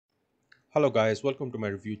Hello guys, welcome to my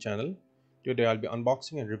review channel. Today I'll be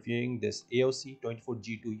unboxing and reviewing this AOC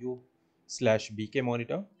 24G2U slash BK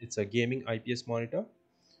monitor. It's a gaming IPS monitor,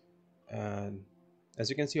 and as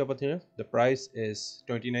you can see over here, the price is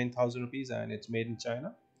 29,000 rupees and it's made in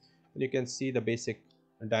China. And you can see the basic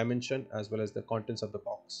dimension as well as the contents of the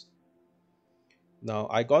box. Now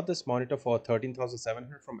I got this monitor for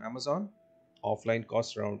 13,700 from Amazon. Offline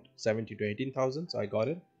cost around 17 to 18,000, so I got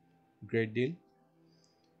it. Great deal.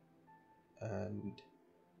 And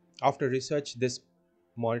after research, this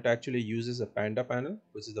monitor actually uses a Panda panel,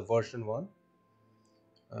 which is the version 1,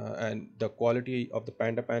 and the quality of the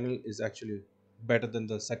Panda panel is actually better than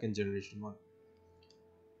the second generation one.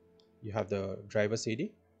 You have the driver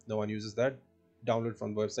CD, no one uses that. Download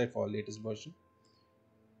from the website for latest version.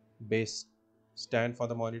 Base stand for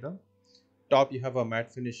the monitor. Top you have a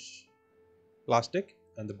matte finish plastic,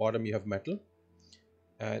 and the bottom you have metal,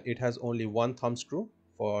 and it has only one thumb screw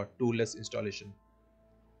for toolless installation.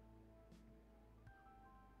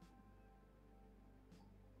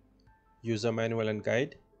 User manual and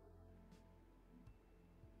guide.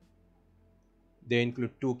 They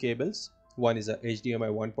include two cables. One is a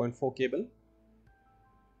HDMI 1.4 cable,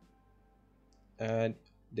 and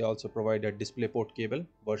they also provide a DisplayPort cable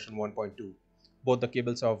version 1.2. Both the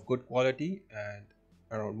cables are of good quality and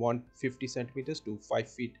around 150 centimeters to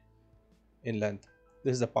 5 feet in length.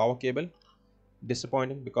 This is a power cable.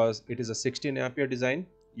 Disappointing because it is a 16 ampere design.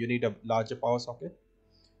 You need a larger power socket.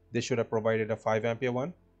 They should have provided a 5 ampere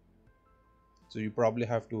one, so you probably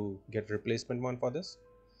have to get replacement one for this.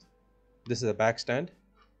 This is a back stand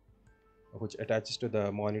which attaches to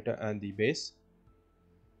the monitor and the base.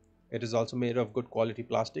 It is also made of good quality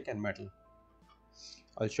plastic and metal.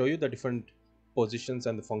 I'll show you the different positions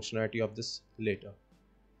and the functionality of this later.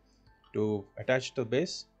 To attach to the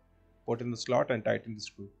base, put in the slot and tighten the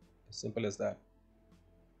screw. As simple as that.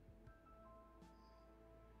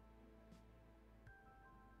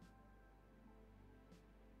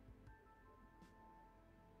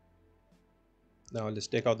 Now let's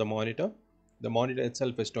take out the monitor. The monitor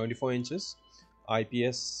itself is 24 inches,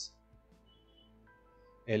 IPS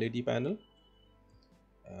LED panel,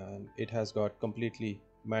 and it has got completely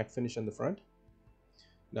matte finish on the front.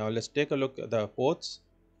 Now let's take a look at the ports.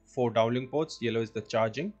 4 downlink ports. Yellow is the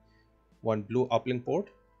charging, one blue uplink port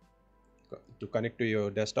to connect to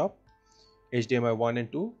your desktop, HDMI 1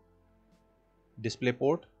 and 2, display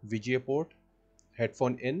port, VGA port,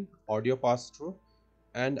 headphone in, audio pass through,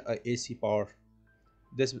 and a AC power.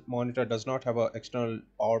 This monitor does not have an external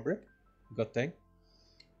power brick, good thing.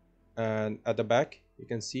 And at the back you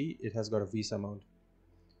can see it has got a VESA mount.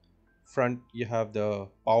 Front you have the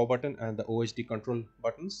power button and the OHD control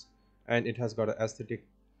buttons, and it has got an aesthetic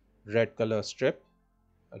red color strip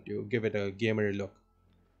to give it a gamery look.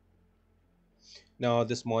 Now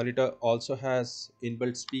this monitor also has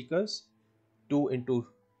inbuilt speakers, 2 into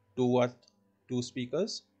 2 watt 2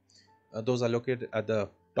 speakers. Those are located at the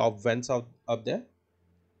top vents up there.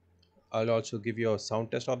 I'll also give you a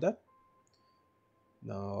sound test of that.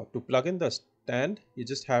 Now to plug in the stand, you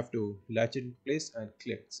just have to latch it in place and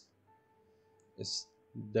clicks.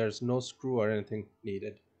 There's no screw or anything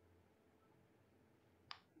needed.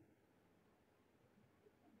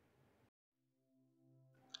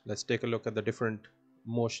 Let's take a look at the different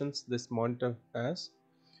motions this monitor has.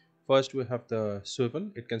 First we have the swivel.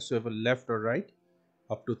 It can swivel left or right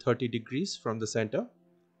up to 30 degrees from the center.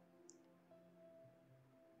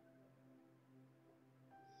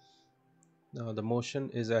 Now the motion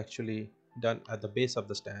is actually done at the base of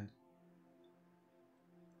the stand.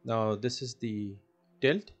 Now this is the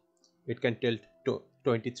tilt. It can tilt to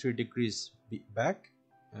 23 degrees back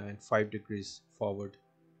and 5 degrees forward.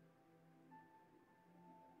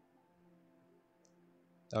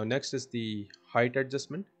 Now next is the height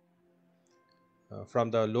adjustment.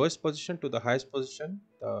 From the lowest position to the highest position,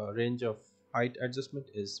 the range of height adjustment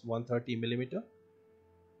is 130 millimeter.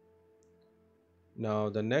 Now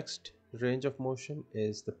the next range of motion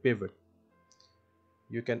is the pivot.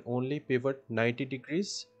 You can only pivot 90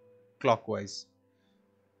 degrees clockwise.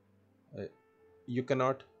 You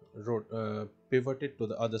cannot pivot it to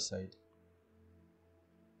the other side.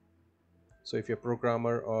 So if you're a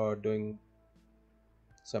programmer or doing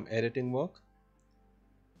some editing work,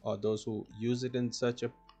 or those who use it in such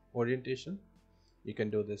a orientation, you can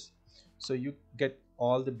do this. So you get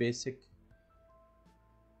all the basic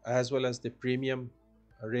as well as the premium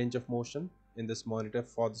range of motion in this monitor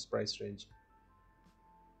for this price range.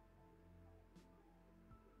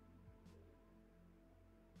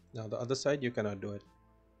 Now the other side you cannot do it.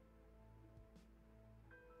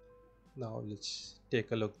 Now let's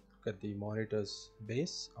take a look at the monitor's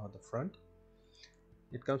base or the front.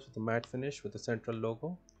 It comes with a matte finish with a central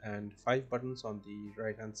logo and 5 buttons on the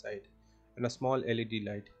right hand side and a small LED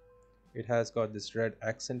light. It has got this red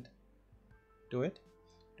accent to it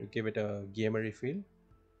to give it a gamery feel.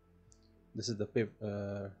 This is the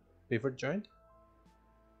pivot joint.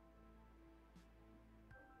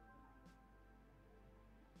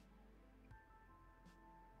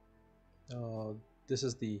 Uh, this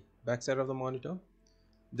is the back side of the monitor.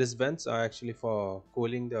 These vents are actually for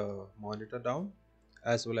cooling the monitor down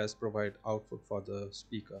as well as provide output for the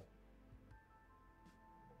speaker.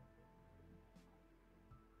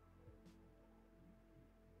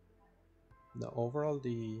 Now overall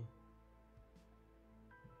the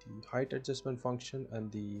height adjustment function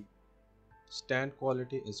and the stand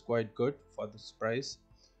quality is quite good for this price.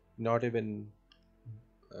 Not even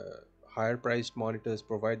higher priced monitors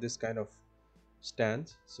provide this kind of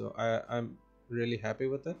stands, so I'm really happy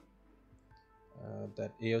with it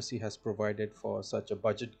that AOC has provided for such a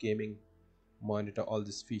budget gaming monitor all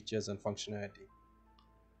these features and functionality.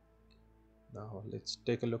 Now let's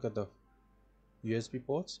take a look at the USB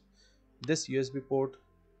ports. This USB port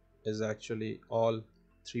is actually all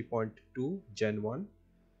 3.2 Gen 1,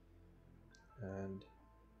 and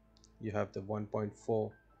you have the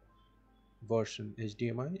 1.4 version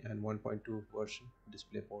HDMI and 1.2 version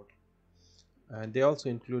DisplayPort, and they also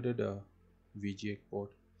included a VGA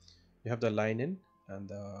port. You have the line in and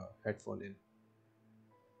the headphone in.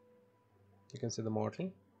 You can see the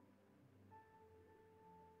model.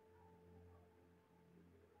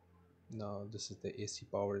 Now this is the AC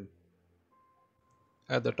power in.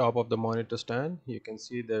 At the top of the monitor stand, you can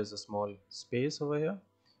see there's a small space over here.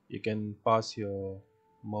 You can pass your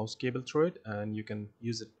mouse cable through it and you can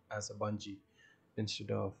use it as a bungee instead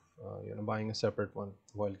of buying a separate one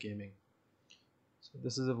while gaming. So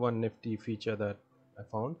this is a one nifty feature that I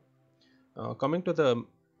found. Coming to the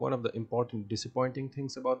one of the important disappointing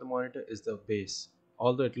things about the monitor is the base.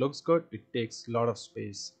 Although it looks good, it takes a lot of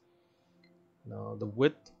space. Now the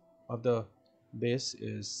width of the base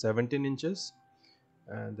is 17 inches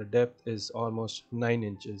and the depth is almost 9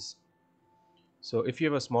 inches. So if you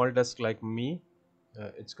have a small desk like me,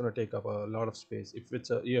 it's going to take up a lot of space. If it's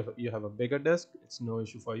a you have a bigger desk, it's no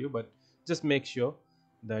issue for you, but just make sure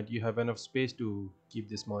that you have enough space to keep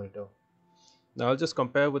this monitor. Now I'll just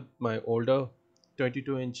compare with my older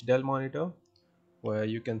 22-inch Dell monitor, where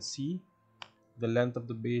you can see the length of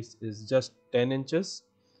the base is just 10 inches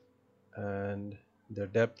and the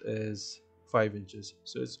depth is 5 inches.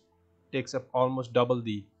 So it takes up almost double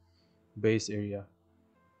the base area.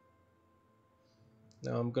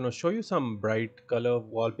 Now I'm going to show you some bright color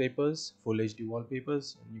wallpapers, full HD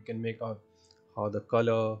wallpapers, and you can make out how the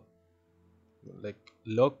color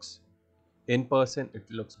looks in person. It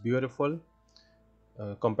looks beautiful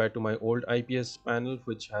compared to my old IPS panel,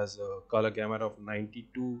 which has a color gamut of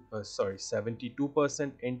 72%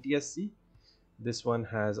 NTSC. This one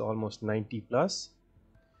has almost 90 plus.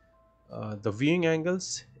 The viewing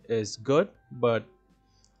angles is good, but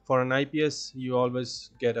for an IPS you always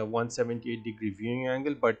get a 178-degree viewing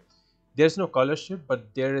angle, but there's no color shift,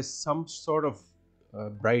 but there is some sort of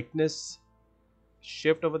brightness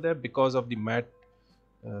shift over there because of the matte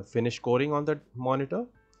finish coating on the monitor,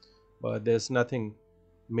 but there's nothing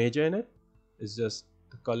major in it. It's just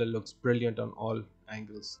the color looks brilliant on all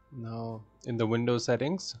angles. Now in the Windows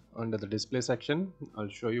settings under the display section, I'll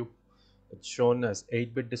show you. It's shown as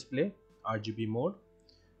 8-bit display, RGB mode,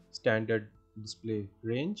 standard display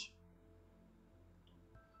range,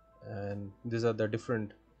 and these are the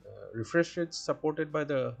different refresh rates supported by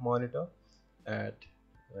the monitor at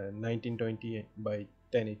 1920 by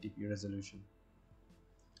 1080p resolution.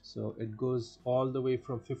 So it goes all the way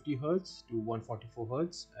from 50 Hz to 144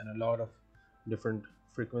 Hz, and a lot of different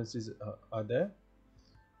frequencies are there,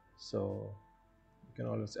 so you can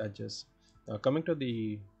always adjust. Now coming to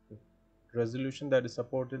the resolution that is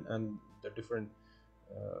supported and the different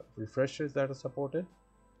refresh rates that are supported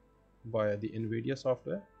via the NVIDIA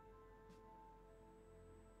software.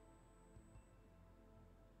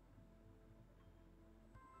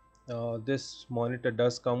 This monitor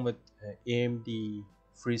does come with AMD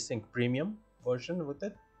FreeSync Premium version with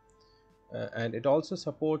it, and it also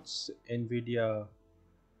supports NVIDIA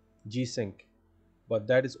G-Sync, but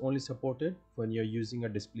that is only supported when you're using a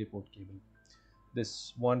DisplayPort cable.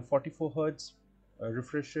 This 144 Hz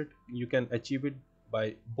refresh rate, you can achieve it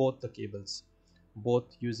by both the cables, both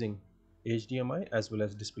using HDMI as well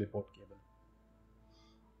as DisplayPort cable.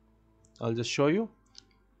 I'll just show you.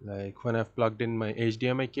 Like when I've plugged in my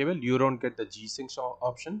HDMI cable, you don't get the G-Sync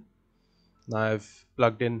option. Now I've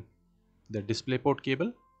plugged in the DisplayPort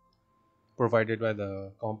cable provided by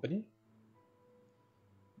the company.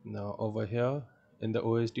 Now over here In the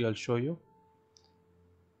OSD, I'll show you.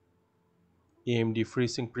 AMD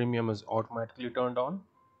FreeSync Premium is automatically turned on.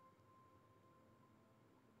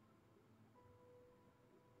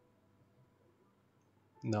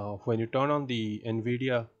 Now, when you turn on the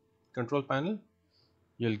NVIDIA control panel,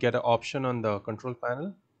 you'll get an option on the control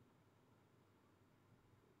panel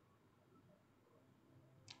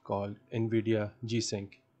called NVIDIA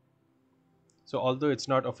G-Sync. So although it's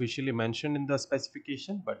not officially mentioned in the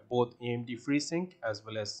specification, but both AMD FreeSync as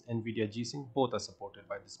well as NVIDIA G-Sync both are supported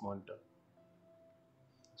by this monitor.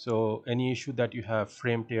 So any issue that you have,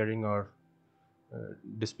 frame tearing or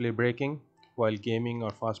display breaking while gaming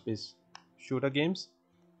or fast-paced shooter games,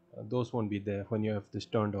 those won't be there when you have this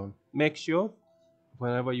turned on. Make sure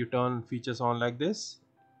whenever you turn features on like this,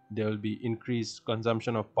 there will be increased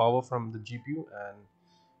consumption of power from the GPU and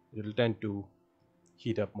it will tend to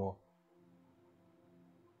heat up more.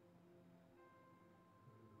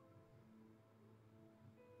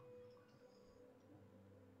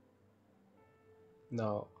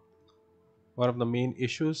 Now, one of the main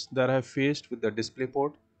issues that I have faced with the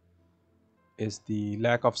DisplayPort is the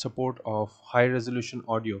lack of support of high resolution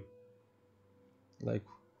audio. Like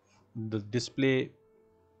the display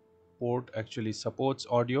port actually supports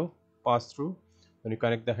audio pass through when you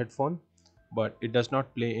connect the headphone, but it does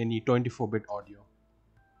not play any 24-bit audio.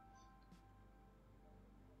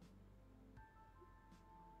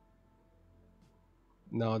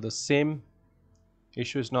 Now the same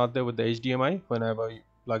issue is not there with the HDMI. Whenever you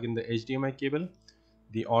plug in the HDMI cable,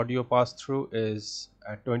 the audio pass through is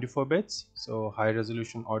at 24 bits, so high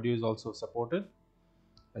resolution audio is also supported,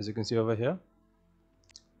 as you can see over here.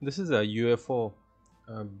 This is a UFO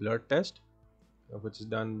blur test, which is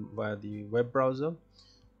done via the web browser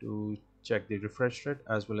to check the refresh rate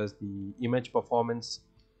as well as the image performance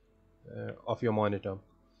of your monitor.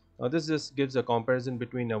 Now this just gives a comparison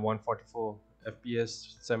between a 144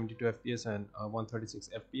 fps, 72 fps and 136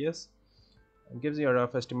 fps, and gives you a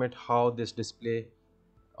rough estimate how this display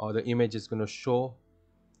or the image is going to show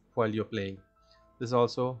while you're playing. This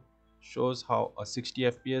also shows how a 60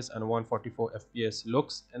 fps and 144 fps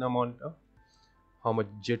looks in a monitor, how much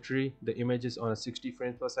jittery the image is on a 60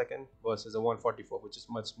 frames per second versus a 144, which is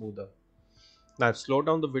much smoother. Now I've slowed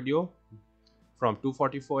down the video from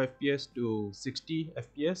 244 fps to 60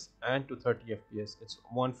 fps and to 30 fps. It's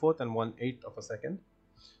 1/4 and 1/8 of a second.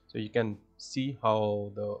 So you can see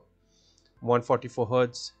how the 144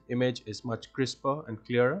 hertz image is much crisper and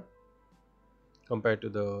clearer compared to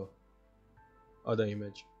the other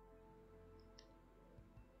image.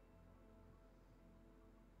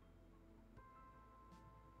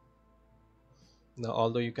 Now,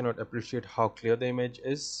 although you cannot appreciate how clear the image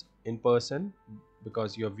is in person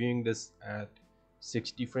because you're viewing this at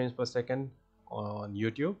 60 frames per second on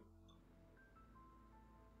YouTube.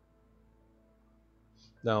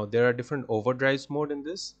 Now, there are different overdrives mode in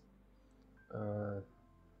this.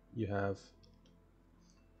 You have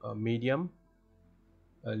a medium,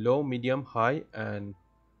 a low, medium, high, and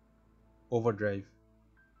overdrive.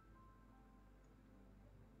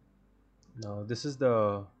 Now, this is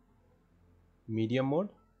the medium mode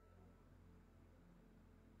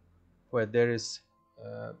where there is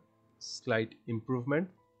slight improvement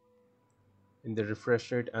in the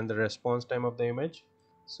refresh rate and the response time of the image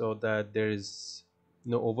so that there is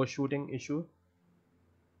no overshooting issue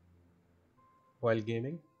while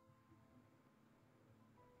gaming.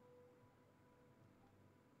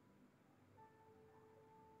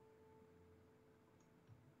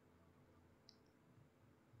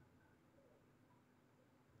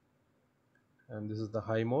 And this is the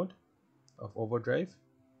high mode of overdrive.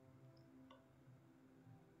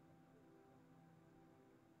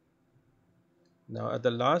 Now at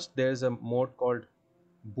the last there is a mode called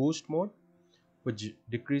boost mode, which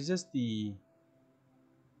decreases the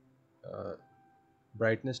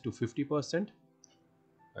brightness to 50%.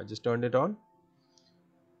 I just turned it on.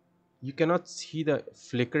 You cannot see the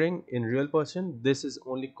flickering in real person. This is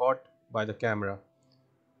only caught by the camera.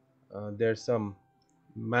 There's some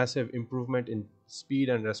massive improvement in speed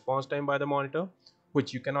and response time by the monitor,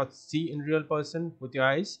 which you cannot see in real person with your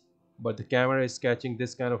eyes, but the camera is catching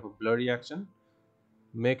this kind of a blurry action.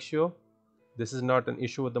 Make sure this is not an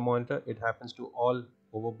issue with the monitor. It happens to all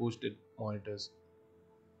overboosted monitors.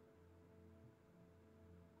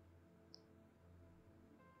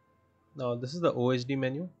 Now this is the OSD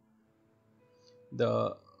menu.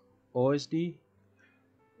 The OSD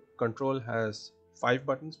control has 5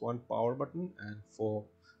 buttons, 1 power button and 4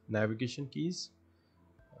 navigation keys.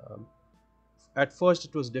 At first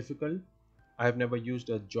it was difficult. I have never used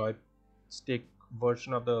a joystick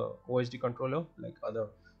version of the OSD controller like other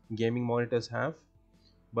gaming monitors have,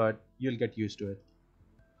 but you'll get used to it.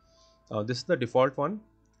 Now this is the default one.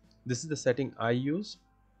 This is the setting I use.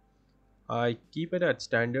 I keep it at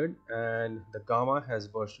standard, and the gamma has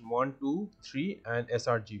version 1, 2, 3 and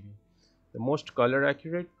sRGB. The most color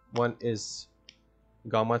accurate one is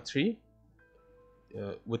gamma 3.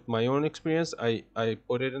 With my own experience, I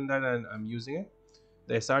put it in that and I'm using it.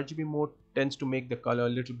 The sRGB mode tends to make the color a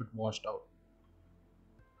little bit washed out.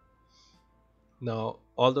 Now,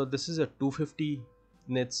 although this is a 250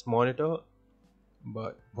 nits monitor,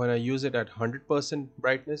 but when I use it at 100%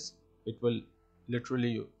 brightness, it will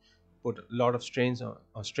literally put a lot of strain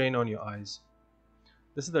on your eyes.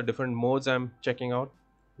 This is the different modes I'm checking out: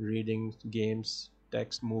 reading, games,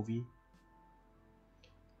 text, movie.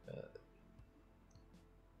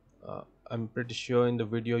 I'm pretty sure in the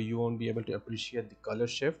video you won't be able to appreciate the color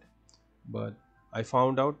shift, but I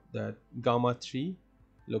found out that gamma 3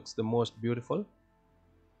 looks the most beautiful.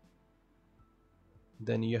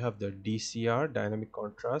 Then you have the DCR, dynamic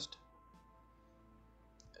contrast,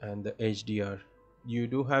 and the HDR. You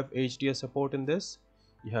do have HDR support in this.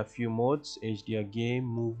 You have few modes: HDR game,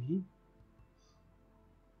 movie.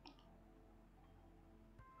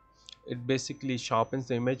 It basically sharpens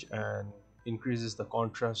the image and increases the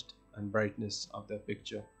contrast and brightness of the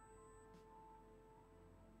picture.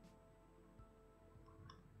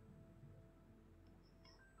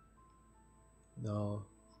 Now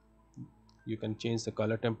you can change the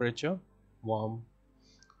color temperature: warm,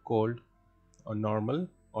 cold, or normal,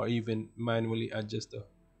 or even manually adjust the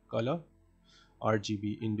color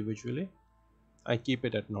RGB individually. I keep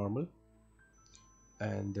it at normal.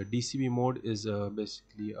 And the DCB mode is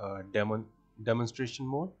basically a demonstration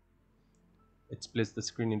mode. It splits the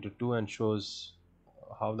screen into two and shows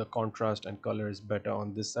how the contrast and color is better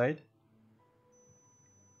on this side.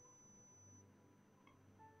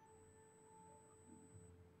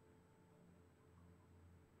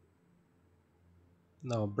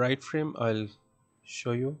 Now bright frame I'll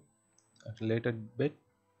show you at a later bit.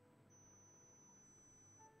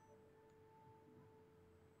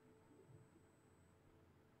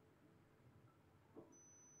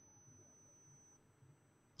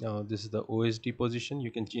 Now this is the OSD position. You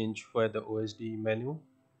can change where the OSD menu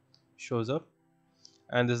shows up,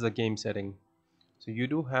 and this is the game setting. So you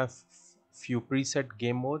do have few preset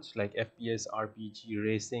game modes like FPS, RPG,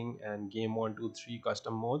 racing, and game 1, 2, 3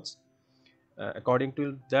 custom modes. According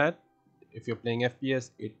to that, if you're playing FPS,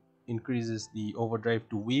 it increases the overdrive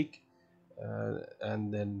to weak,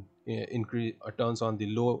 and then increase turns on the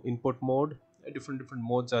low input mode. Different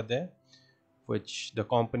modes are there, which the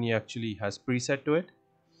company actually has preset to it,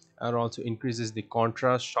 and also increases the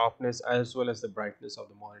contrast, sharpness, as well as the brightness of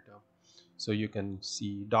the monitor, so you can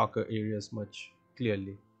see darker areas much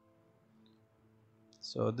clearly.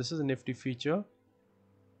 So this is a nifty feature.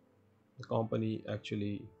 The company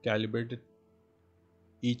actually calibrated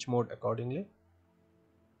each mode accordingly.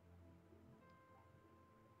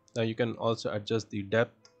 Now you can also adjust the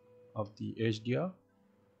depth of the HDR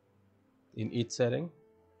in each setting.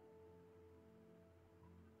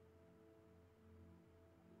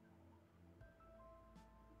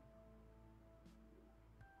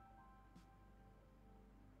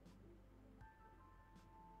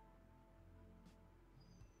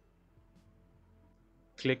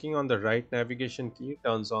 Clicking on the right navigation key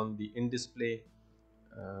turns on the in-display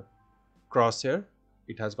uh, crosshair.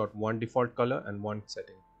 It has got one default color and one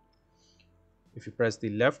setting. If you press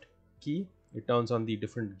the left key, it turns on the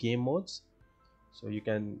different game modes, so you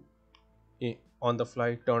can on the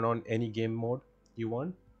fly turn on any game mode you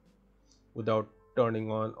want without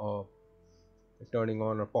turning on or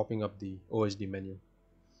popping up the OSD menu.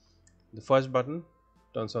 The first button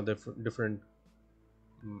turns on the different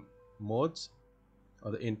modes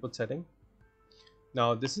or the input setting.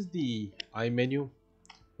 Now this is the iMenu,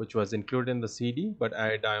 which was included in the CD, but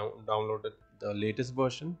I downloaded the latest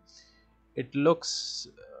version. It looks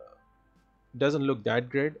doesn't look that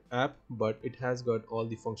great app, but it has got all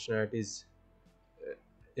the functionalities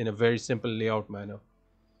in a very simple layout manner.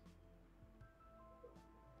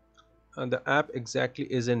 And the app exactly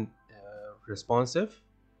isn't responsive.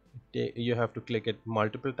 You have to click it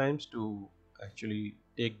multiple times to actually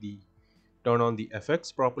turn on the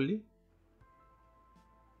effects properly.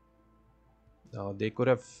 Now they could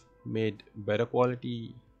have made better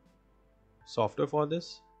quality software for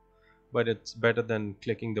this, but it's better than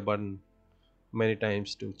clicking the button many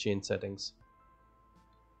times to change settings.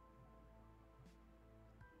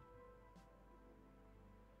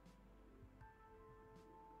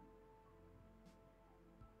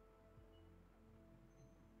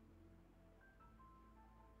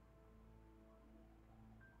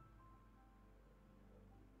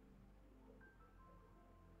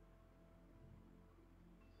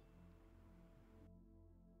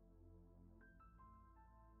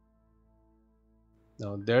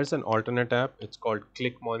 Now there's an alternate app. It's called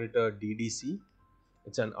Click Monitor DDC.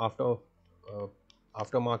 It's an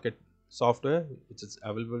aftermarket software which is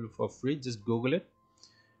available for free. Just Google it.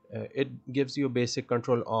 It gives you basic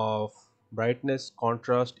control of brightness,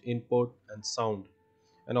 contrast, input, and sound,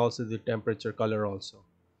 and also the temperature, color also.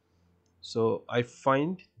 So I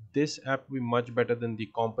find this app to be much better than the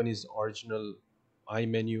company's original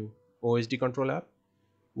iMenu OSD control app.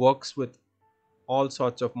 Works with all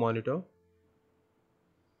sorts of monitor.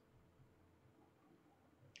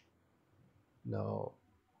 Now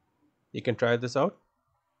you can try this out.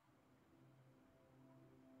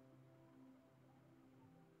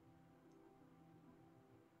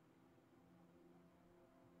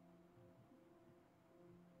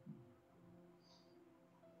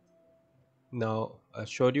 Now I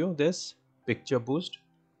showed you this picture boost.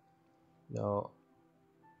 Now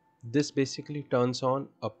this basically turns on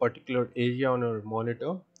a particular area on your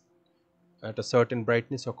monitor at a certain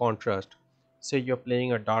brightness or contrast. Say you're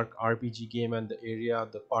playing a dark RPG game and the area,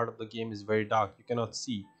 the part of the game is very dark, you cannot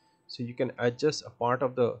see. So you can adjust a part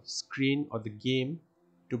of the screen or the game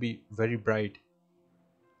to be very bright.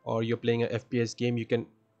 Or you're playing a FPS game, you can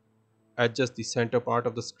adjust the center part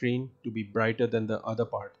of the screen to be brighter than the other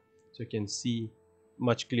part. So you can see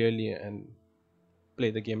much clearly and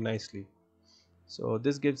play the game nicely. So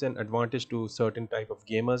this gives an advantage to certain type of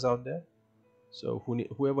gamers out there. So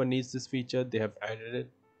whoever needs this feature, they have added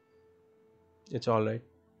it. It's all right.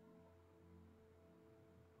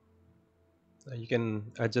 You can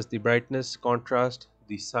adjust the brightness, contrast,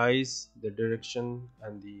 the size, the direction,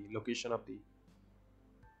 and the location of the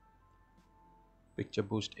picture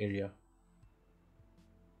boost area.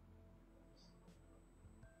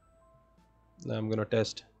 Now I'm going to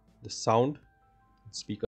test the sound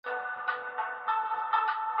speaker.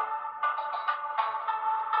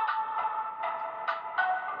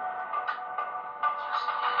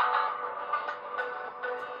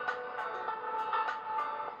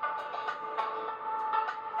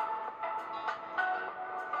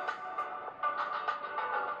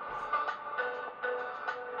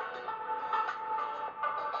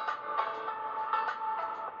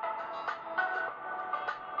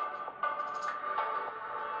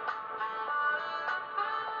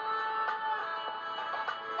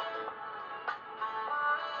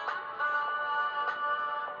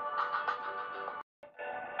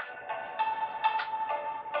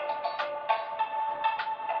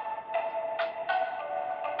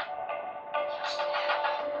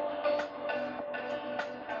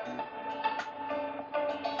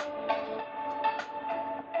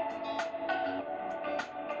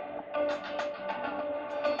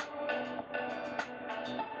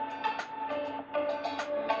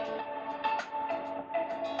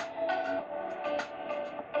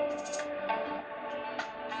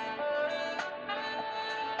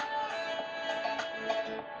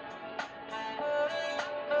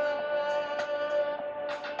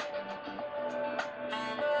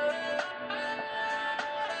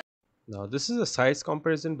 Now this is a size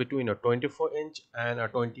comparison between a 24-inch and a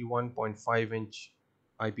 21.5-inch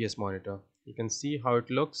IPS monitor. You can see how it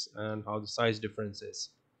looks and how the size difference is.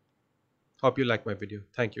 Hope you like my video.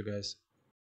 Thank you guys.